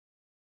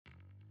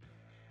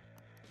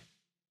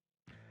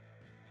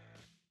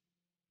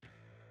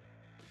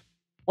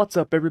What's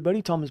up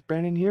everybody, Thomas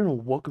Brandon here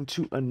and welcome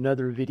to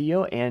another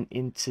video. And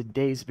in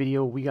today's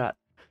video we got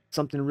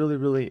something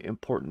really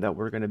important that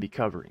we're going to be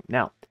covering.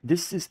 Now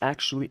this is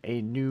actually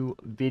a new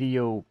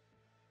video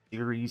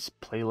series,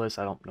 playlist,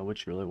 I don't know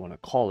what you really want to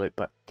call it,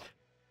 but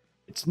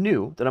it's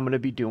new that I'm going to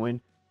be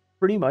doing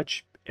pretty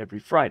much every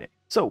Friday.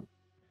 So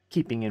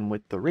keeping in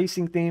with the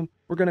racing theme,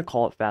 we're going to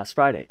call it Fast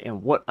Friday.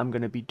 And what I'm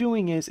going to be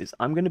doing is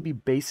I'm going to be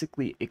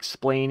basically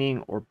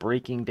explaining or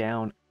breaking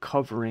down,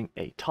 covering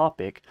a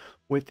topic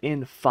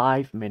within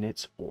 5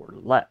 minutes or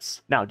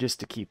less. Now, just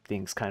to keep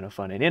things kind of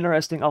fun and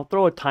interesting, I'll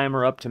throw a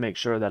timer up to make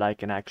sure that I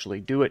can actually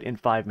do it in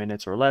 5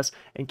 minutes or less.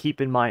 And keep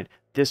in mind,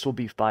 this will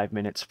be 5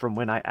 minutes from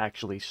when I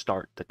actually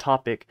start the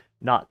topic,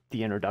 not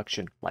the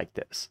introduction like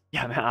this.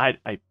 Yeah, man,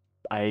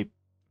 I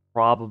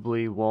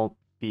probably won't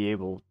be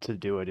able to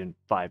do it in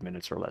 5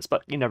 minutes or less,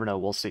 but you never know.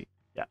 We'll see.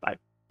 Yeah,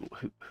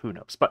 who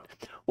knows, but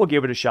we'll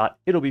give it a shot.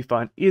 It'll be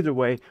fun. Either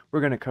way, we're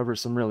going to cover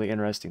some really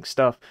interesting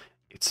stuff,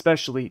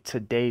 especially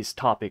today's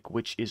topic,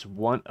 which is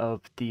one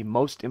of the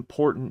most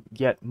important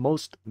yet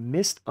most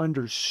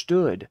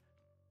misunderstood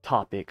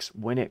topics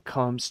when it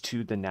comes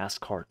to the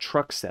NASCAR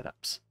truck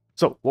setups.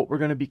 So what we're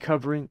going to be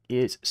covering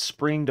is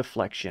spring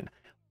deflection,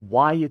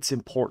 why it's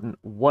important,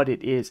 what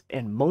it is,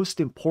 and most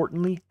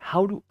importantly,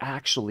 how to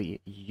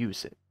actually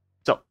use it.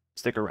 So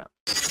stick around.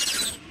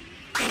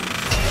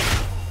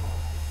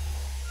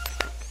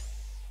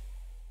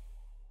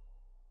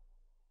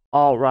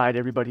 All right,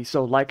 everybody.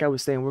 So like I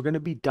was saying, we're going to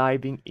be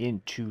diving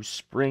into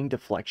spring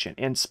deflection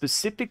and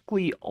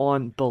specifically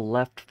on the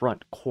left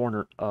front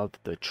corner of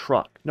the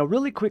truck. Now,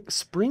 really quick,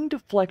 spring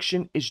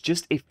deflection is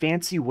just a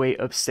fancy way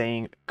of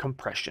saying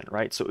compression,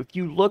 right? So if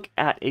you look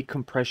at a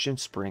compression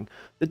spring,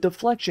 the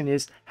deflection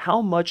is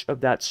how much of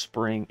that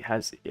spring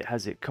has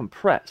it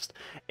compressed.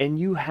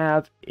 And you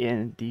have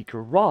in the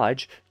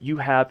garage, you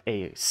have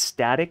a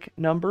static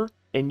number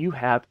and you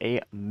have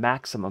a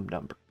maximum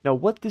number. Now,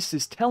 what this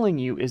is telling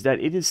you is that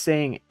it is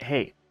saying,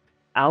 hey,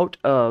 out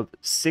of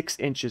 6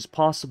 inches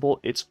possible,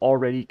 it's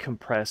already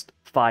compressed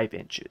 5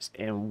 inches.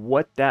 And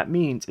what that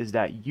means is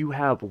that you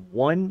have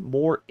 1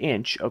 more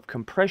inch of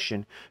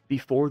compression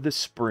before the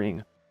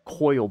spring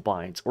coil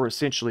binds, or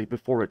essentially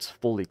before it's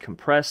fully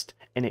compressed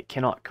and it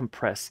cannot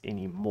compress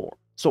anymore.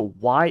 So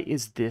why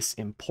is this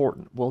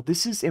important? Well,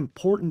 this is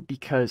important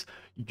because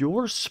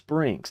your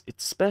springs,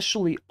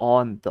 especially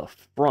on the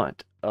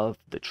front of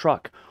the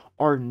truck,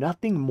 are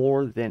nothing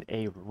more than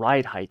a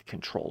ride height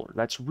controller.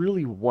 That's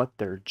really what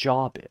their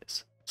job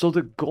is. So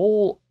the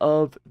goal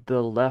of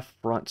the left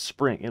front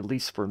spring, at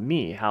least for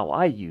me, how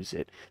I use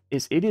it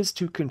is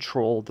to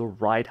control the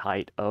ride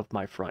height of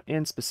my front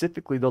end,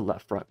 specifically the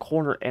left front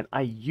corner, and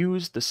I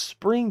use the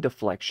spring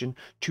deflection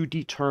to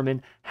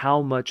determine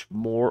how much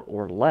more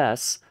or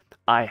less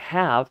I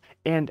have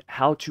and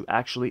how to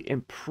actually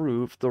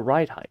improve the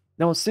ride height.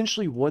 Now,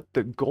 essentially what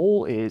the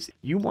goal is,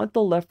 you want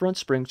the left front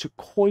spring to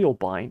coil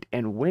bind,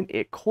 and when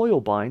it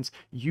coil binds,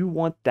 you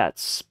want that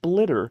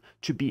splitter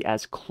to be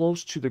as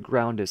close to the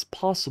ground as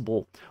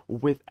possible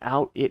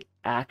without it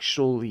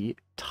actually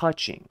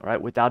touching,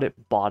 right? Without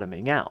it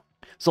bottoming out.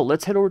 So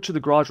let's head over to the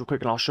garage real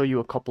quick and I'll show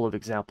you a couple of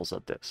examples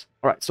of this.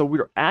 All right, so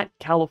we're at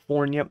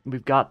California.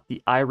 We've got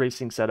the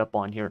iRacing setup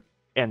on here.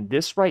 And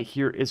this right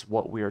here is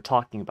what we are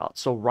talking about.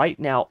 So right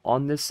now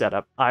on this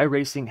setup,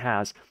 iRacing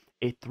has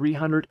a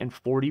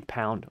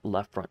 340-pound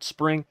left front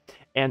spring,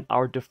 and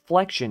our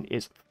deflection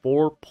is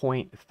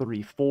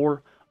 4.34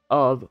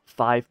 of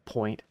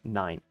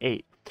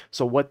 5.98.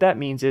 So what that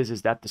means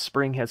is that the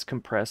spring has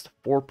compressed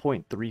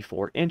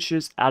 4.34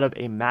 inches out of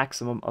a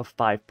maximum of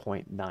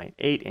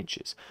 5.98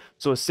 inches.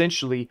 So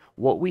essentially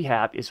what we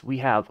have is we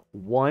have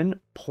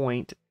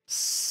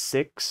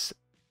 1.64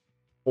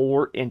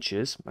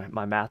 inches,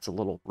 my math's a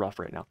little rough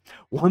right now,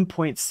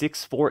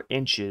 1.64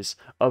 inches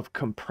of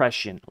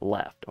compression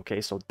left.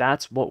 Okay, so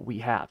that's what we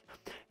have.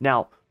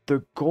 Now,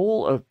 the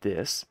goal of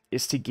this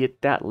is to get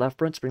that left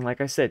front spring,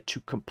 like I said, to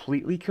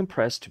completely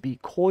compress, to be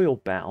coil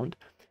bound,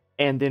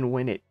 and then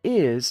when it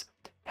is,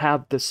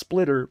 have the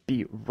splitter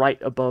be right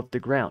above the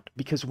ground.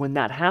 Because when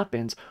that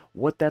happens,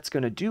 what that's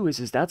going to do is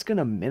that's going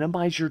to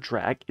minimize your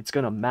drag, it's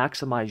going to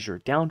maximize your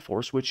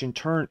downforce, which in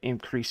turn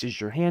increases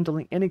your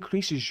handling and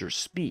increases your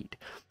speed.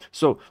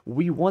 So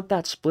we want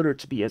that splitter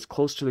to be as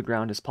close to the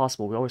ground as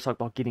possible. We always talk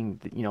about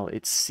getting,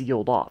 it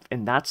sealed off,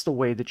 and that's the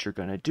way that you're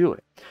going to do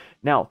it.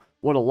 Now,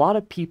 what a lot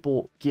of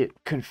people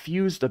get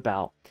confused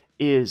about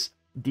is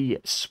the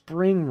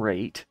spring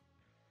rate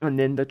and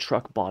then the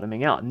truck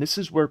bottoming out. And this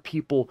is where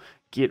people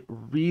get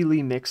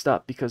really mixed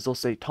up, because they'll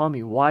say,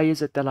 Tommy, why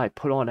is it that I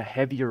put on a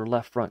heavier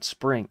left front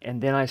spring and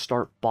then I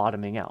start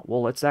bottoming out?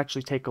 Well, let's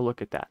actually take a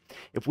look at that.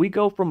 If we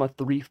go from a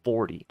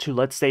 340 to,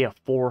 let's say, a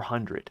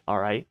 400, all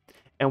right,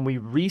 and we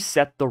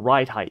reset the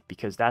ride height,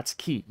 because that's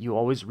key. You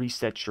always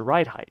reset your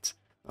ride heights.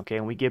 Okay,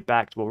 and we get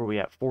back to what were we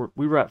at?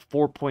 We were at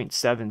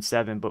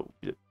 4.77, but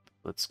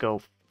let's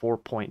go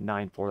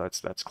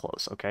 4.94. That's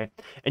close. Okay,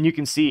 and you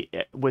can see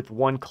with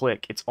one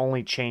click, it's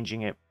only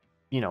changing it,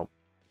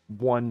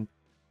 1/100th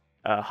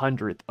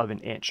of an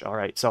inch. All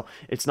right, so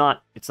it's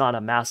not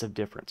a massive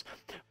difference,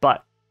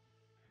 but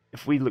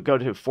if we go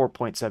to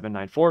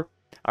 4.794,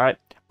 all right,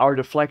 our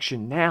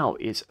deflection now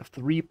is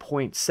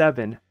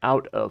 3.7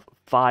 out of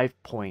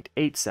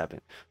 5.87.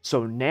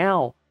 So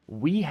now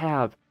we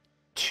have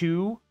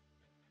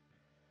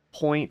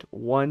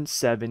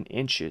 2.17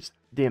 inches.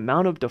 The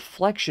amount of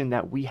deflection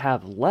that we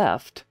have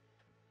left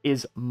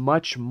is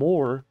much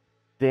more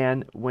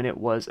than when it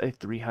was a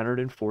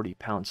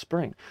 340-pound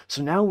spring.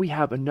 So now we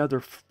have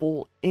another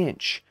full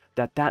inch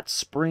that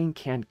spring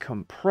can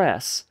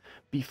compress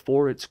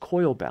before it's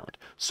coil bound.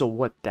 So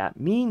what that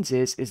means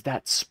is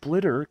that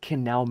splitter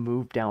can now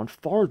move down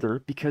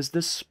farther because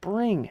the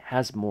spring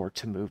has more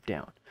to move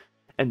down.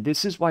 And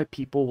this is why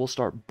people will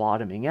start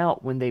bottoming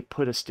out when they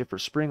put a stiffer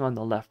spring on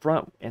the left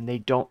front and they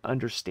don't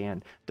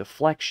understand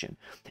deflection.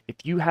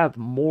 If you have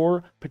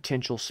more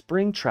potential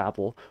spring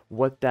travel,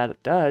 what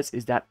that does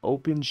is that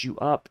opens you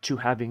up to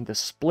having the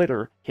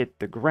splitter hit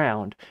the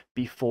ground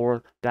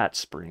before that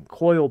spring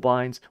coil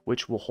binds,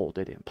 which will hold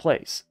it in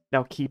place.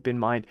 Now keep in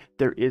mind,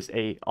 there is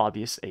a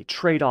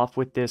trade-off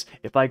with this.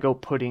 If I go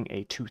putting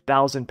a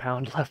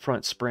 2,000-pound left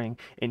front spring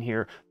in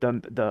here,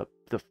 the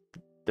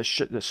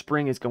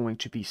spring is going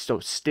to be so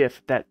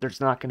stiff that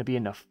there's not going to be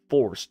enough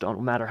force, no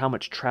matter how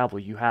much travel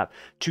you have,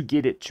 to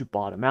get it to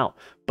bottom out.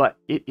 But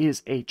it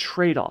is a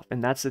trade-off,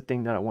 and that's the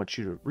thing that I want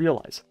you to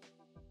realize,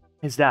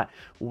 is that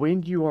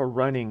when you are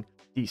running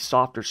these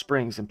softer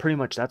springs, and pretty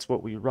much that's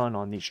what we run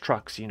on these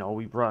trucks,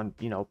 we run,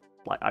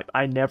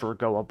 I never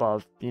go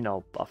above,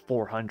 a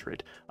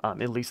 400.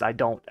 At least I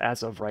don't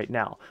as of right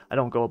now. I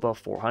don't go above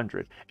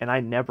 400, and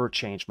I never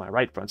change my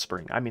right front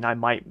spring. I mean, I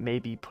might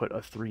maybe put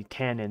a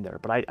 310 in there,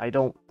 but I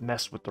don't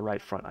mess with the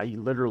right front. I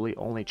literally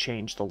only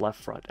change the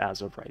left front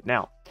as of right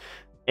now.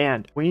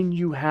 And when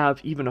you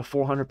have even a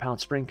 400-pound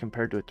spring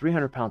compared to a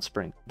 300-pound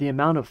spring, the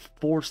amount of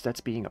force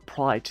that's being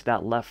applied to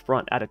that left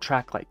front at a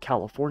track like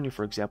California,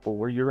 for example,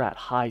 where you're at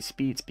high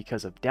speeds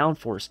because of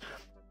downforce,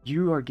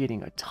 you are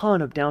getting a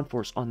ton of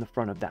downforce on the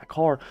front of that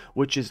car,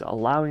 which is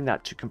allowing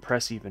that to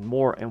compress even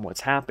more. And what's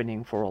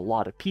happening for a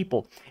lot of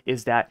people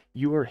is that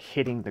you are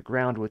hitting the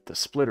ground with the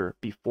splitter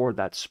before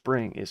that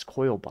spring is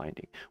coil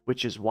binding,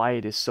 which is why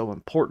it is so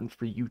important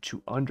for you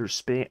to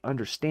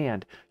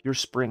understand your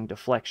spring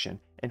deflection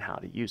and how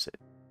to use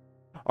it.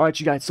 All right,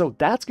 you guys, so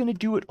that's going to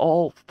do it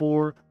all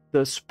for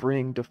the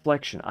spring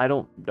deflection. I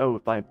don't know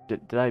if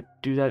did I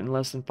do that in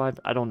less than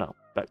 5? I don't know,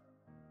 but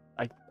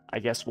I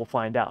guess we'll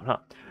find out, huh?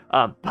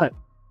 But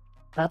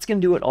that's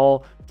going to do it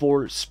all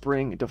for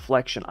spring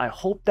deflection. I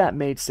hope that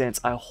made sense.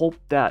 I hope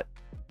that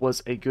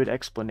was a good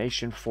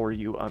explanation for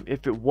you.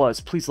 If it was,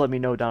 please let me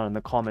know down in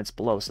the comments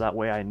below, so that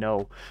way I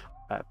know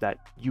that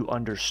you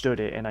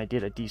understood it and I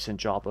did a decent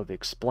job of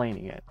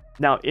explaining it.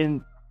 Now,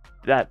 in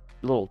that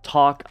little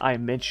talk, I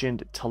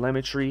mentioned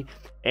telemetry,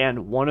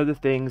 and one of the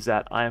things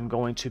that I am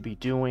going to be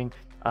doing,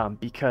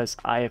 because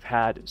I have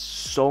had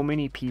so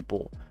many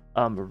people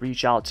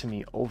reach out to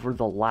me over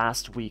the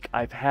last week.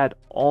 I've had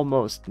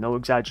almost, no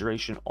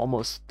exaggeration,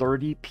 almost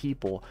 30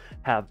 people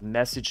have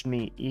messaged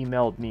me,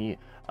 emailed me,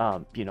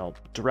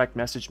 direct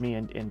messaged me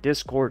in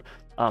Discord,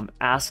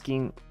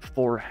 asking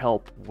for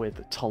help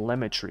with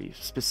telemetry,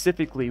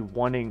 specifically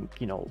wanting,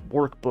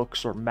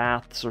 workbooks or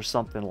maths or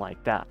something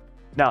like that.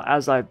 Now,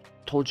 as I've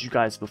told you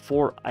guys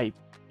before, my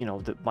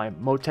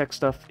Motec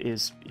stuff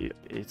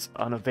it's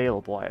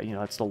unavailable.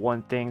 It's the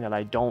one thing that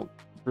I don't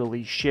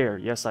really share.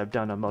 Yes, I've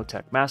done a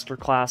Motec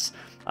masterclass.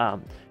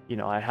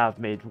 I have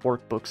made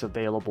workbooks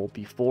available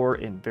before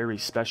in very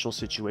special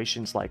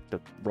situations like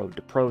the Road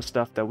to Pro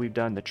stuff that we've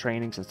done, the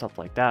trainings and stuff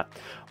like that.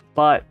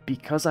 But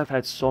because I've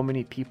had so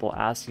many people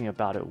asking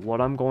about it,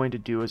 what I'm going to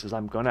do is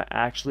I'm going to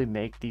actually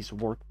make these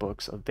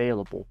workbooks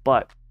available.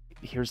 But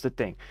here's the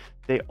thing,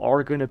 they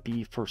are going to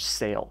be for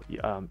sale.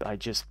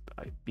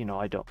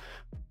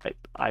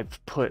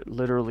 I've put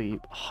literally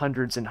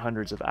hundreds and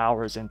hundreds of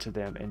hours into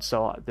them, and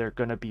so they're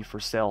going to be for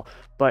sale.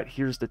 But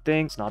here's the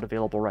thing, it's not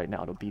available right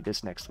now. It'll be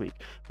this next week,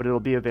 but it'll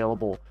be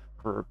available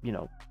for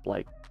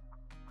like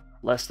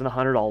less than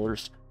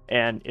 $100,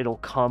 and it'll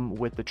come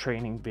with the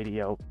training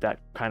video that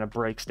kind of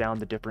breaks down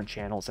the different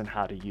channels and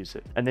how to use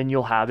it. And then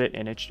you'll have it,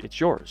 and it's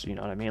yours. You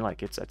know what I mean?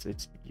 Like it's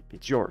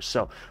yours.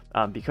 So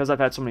because I've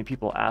had so many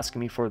people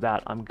asking me for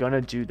that, I'm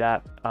gonna do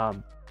that.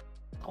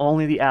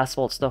 Only the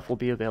asphalt stuff will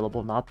be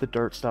available, not the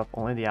dirt stuff.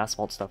 Only the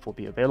asphalt stuff will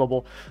be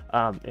available,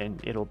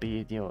 and it'll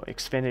be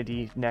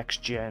Xfinity,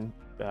 next gen,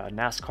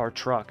 NASCAR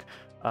truck,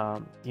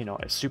 a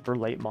super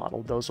late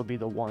model. Those will be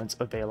the ones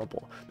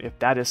available. If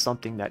that is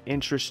something that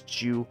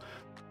interests you,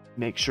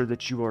 make sure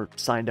that you are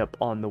signed up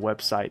on the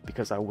website,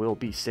 because I will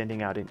be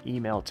sending out an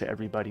email to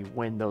everybody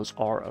when those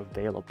are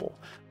available.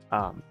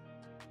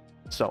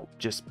 So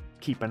just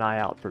keep an eye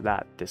out for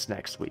that this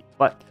next week.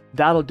 But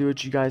that'll do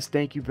it, you guys.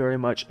 Thank you very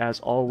much as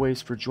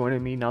always for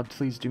joining me. Now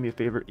please do me a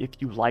favor, if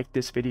you liked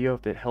this video,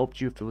 if it helped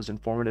you, if it was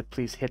informative,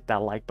 please hit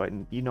that like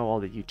button. You know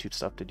all the YouTube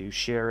stuff to do.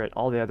 Share it,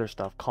 all the other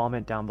stuff.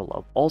 Comment down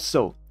below.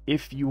 Also,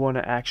 if you want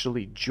to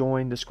actually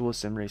join the School of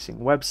Sim Racing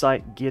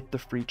website, get the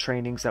free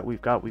trainings that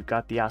we've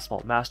got the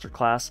Asphalt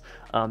Masterclass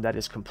that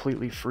is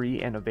completely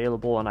free and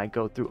available, and I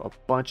go through a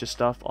bunch of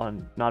stuff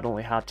on not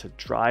only how to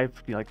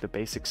drive, like the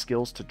basic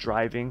skills to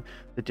driving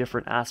the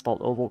different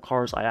asphalt oval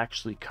cars. I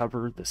actually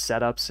cover the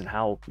setups and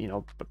how,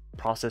 the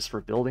process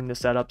for building the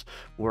setups.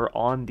 We're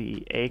on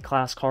the A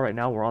class car right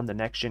now. We're on the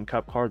Next Gen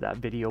Cup car. That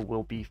video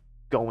will be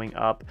going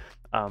up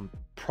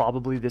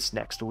probably this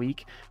next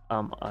week,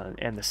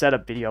 and the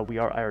setup video I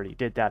already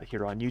did that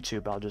here on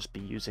YouTube. I'll just be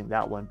using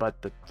that one, but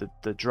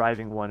the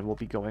driving one will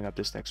be going up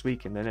this next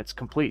week, and then it's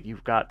complete.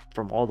 You've got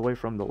from all the way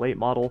from the late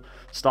model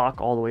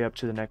stock all the way up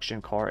to the next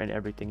gen car and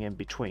everything in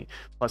between.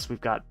 Plus we've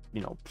got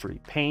free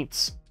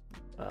paints,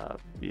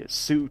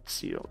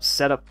 suits,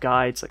 setup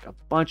guides, like a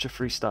bunch of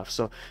free stuff.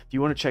 So if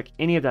you want to check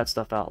any of that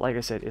stuff out, like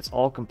I said, it's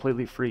all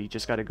completely free. You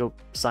just got to go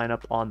sign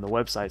up on the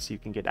website so you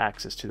can get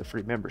access to the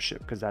free membership,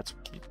 because that's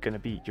going to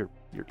be your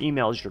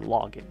email is your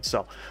login.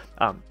 So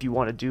if you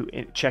want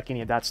to check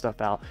any of that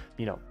stuff out,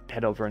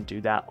 head over and do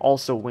that.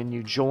 Also, when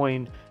you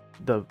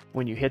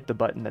hit the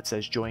button that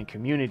says join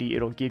community,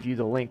 it'll give you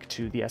the link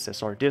to the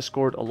SSR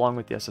Discord along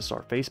with the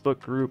SSR Facebook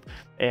group,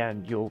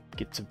 and you'll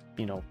get to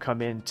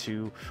come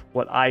into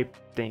what I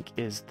think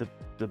is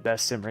the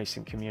best sim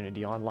racing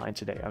community online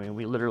today. I mean,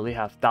 we literally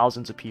have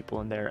thousands of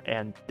people in there,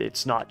 and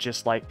it's not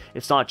just a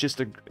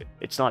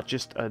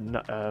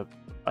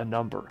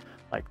number.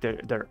 Like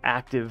they're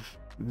active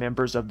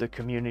members of the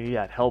community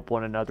that help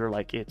one another.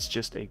 Like, it's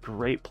just a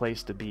great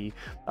place to be.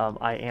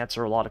 I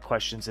answer a lot of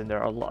questions in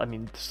there.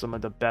 Some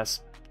of the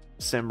best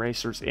sim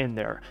racers in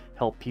there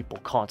help people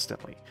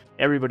constantly.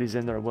 Everybody's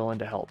in there willing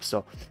to help.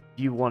 So if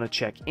you want to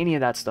check any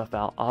of that stuff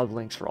out, I'll have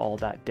links for all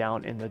that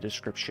down in the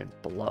description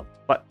below.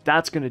 But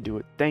that's going to do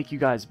it. Thank you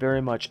guys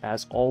very much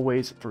as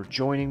always for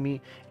joining me,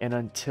 and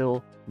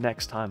until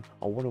next time,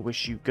 I want to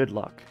wish you good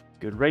luck,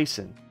 good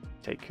racing,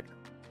 take care.